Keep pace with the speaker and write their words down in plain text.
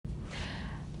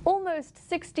Almost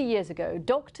 60 years ago,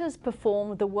 doctors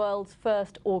performed the world's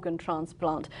first organ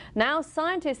transplant. Now,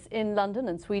 scientists in London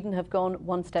and Sweden have gone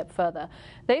one step further.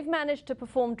 They've managed to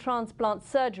perform transplant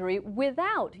surgery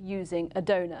without using a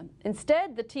donor.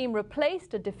 Instead, the team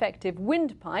replaced a defective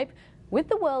windpipe with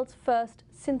the world's first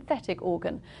synthetic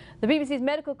organ. The BBC's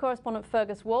medical correspondent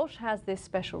Fergus Walsh has this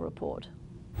special report.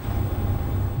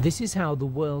 This is how the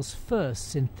world's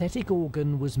first synthetic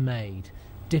organ was made,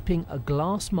 dipping a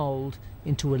glass mould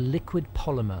into a liquid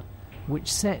polymer,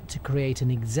 which set to create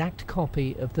an exact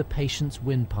copy of the patient's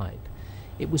windpipe.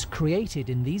 It was created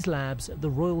in these labs at the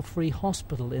Royal Free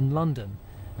Hospital in London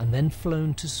and then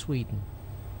flown to Sweden.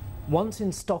 Once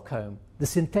in Stockholm, the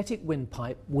synthetic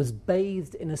windpipe was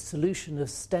bathed in a solution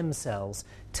of stem cells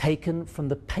taken from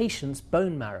the patient's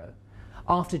bone marrow.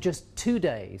 After just 2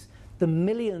 days, the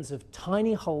millions of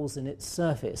tiny holes in its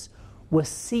surface were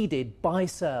seeded by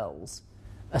cells.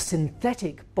 A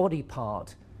synthetic body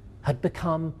part had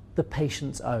become the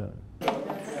patient's own.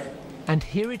 And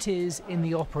here it is in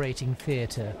the operating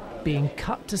theatre, being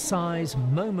cut to size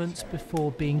moments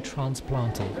before being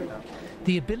transplanted.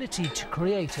 The ability to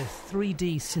create a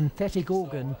 3D synthetic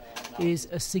organ is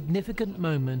a significant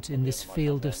moment in this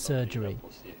field of surgery.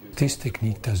 This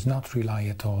technique does not rely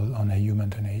at all on a human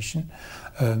donation.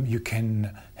 You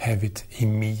can have it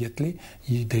immediately.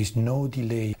 There is no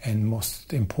delay, and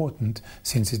most important,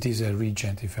 since it is a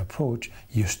regenerative approach,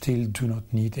 you still do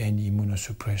not need any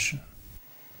immunosuppression.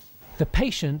 The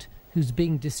patient, who's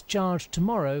being discharged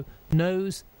tomorrow,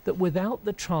 knows that without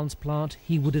the transplant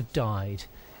he would have died.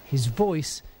 His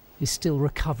voice is still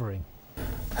recovering.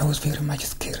 I was very much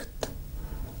scared,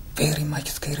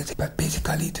 but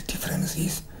basically the difference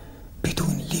is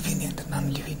between living and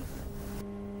non-living.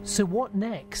 So what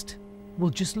next?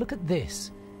 Well, just look at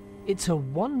this. It's a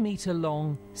 1 metre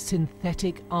long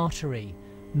synthetic artery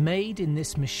made in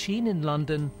this machine in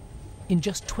London in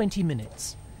just 20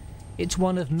 minutes. It's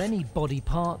one of many body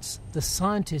parts the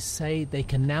scientists say they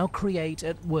can now create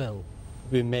at will.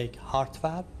 We make heart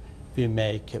valve, we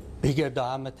make a bigger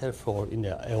diameter for in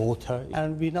the aorta,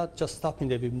 and we're not just stopping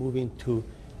there, we're moving to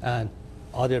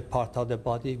other part of the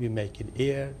body. We make it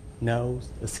ear, nose,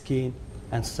 the skin,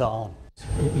 and so on.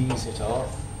 Ease it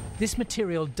off. This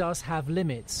material does have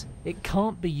limits. It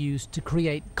can't be used to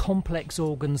create complex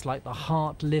organs like the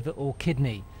heart, liver or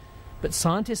kidney. But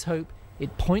scientists hope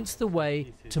it points the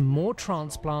way to more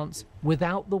transplants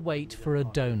without the wait for a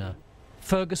donor.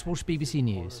 Fergus Walsh, BBC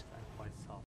News.